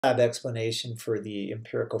lab explanation for the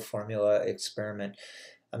empirical formula experiment.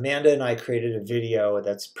 Amanda and I created a video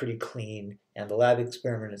that's pretty clean, and the lab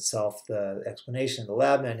experiment itself, the explanation of the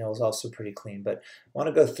lab manual, is also pretty clean. But I want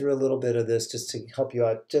to go through a little bit of this just to help you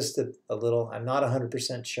out just a little. I'm not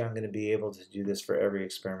 100% sure I'm going to be able to do this for every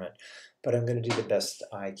experiment, but I'm going to do the best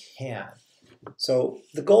I can. So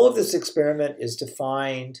the goal of this experiment is to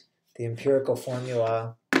find the empirical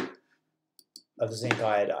formula of zinc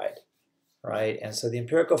iodide, right? And so the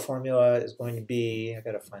empirical formula is going to be, I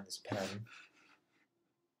got to find this pen.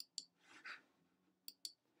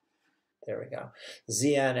 There we go.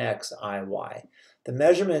 ZnXiY. The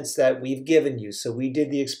measurements that we've given you, so we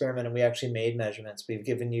did the experiment and we actually made measurements. We've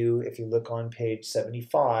given you, if you look on page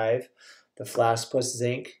 75, the flask plus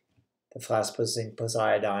zinc, the flask plus zinc plus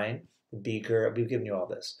iodine, the beaker, we've given you all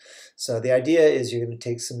this. So the idea is you're going to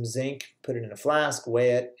take some zinc, put it in a flask,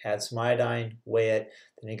 weigh it, add some iodine, weigh it,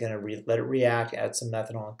 then you're going to let it react, add some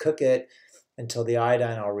methanol and cook it until the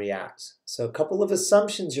iodine all reacts. So a couple of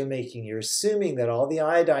assumptions you're making. You're assuming that all the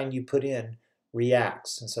iodine you put in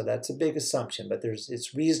reacts. And so that's a big assumption, but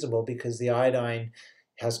it's reasonable because the iodine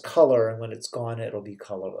has color, and when it's gone, it'll be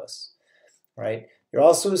colorless, right? You're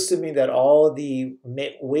also assuming that all of the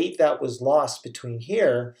weight that was lost between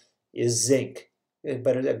here is zinc.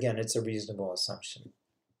 But again, it's a reasonable assumption.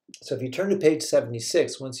 So if you turn to page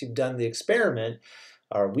 76, once you've done the experiment,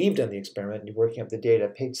 or we've done the experiment, and you're working up the data,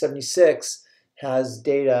 page 76 has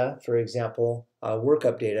data, for example,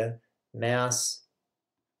 workup data, mass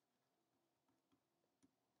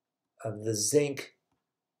of the zinc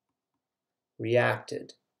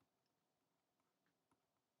reacted.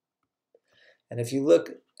 And if you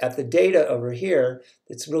look at the data over here,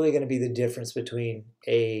 it's really going to be the difference between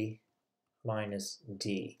A minus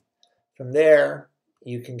D. From there,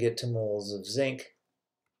 you can get to moles of zinc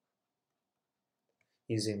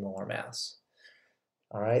using molar mass.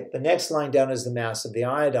 All right, the next line down is the mass of the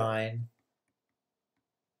iodine.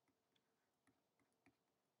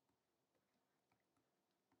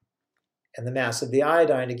 And the mass of the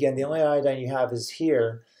iodine, again, the only iodine you have is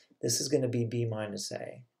here. This is going to be B minus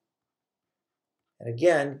A. And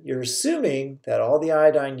again, you're assuming that all the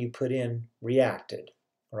iodine you put in reacted,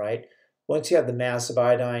 right? Once you have the mass of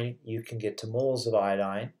iodine, you can get to moles of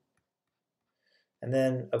iodine. And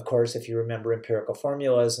then, of course, if you remember empirical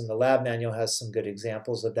formulas, and the lab manual has some good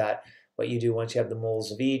examples of that, what you do once you have the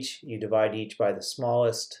moles of each, you divide each by the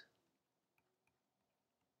smallest,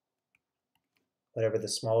 whatever the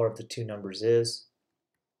smaller of the two numbers is.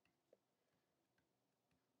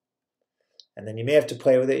 And then you may have to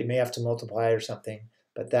play with it, you may have to multiply or something,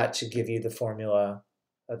 but that should give you the formula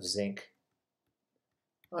of zinc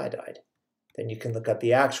iodide. Then you can look up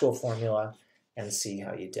the actual formula and see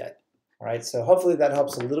how you did. All right, so hopefully that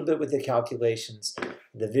helps a little bit with the calculations.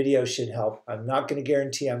 The video should help. I'm not going to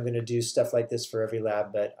guarantee I'm going to do stuff like this for every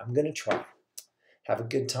lab, but I'm going to try. Have a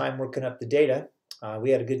good time working up the data.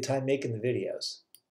 We had a good time making the videos.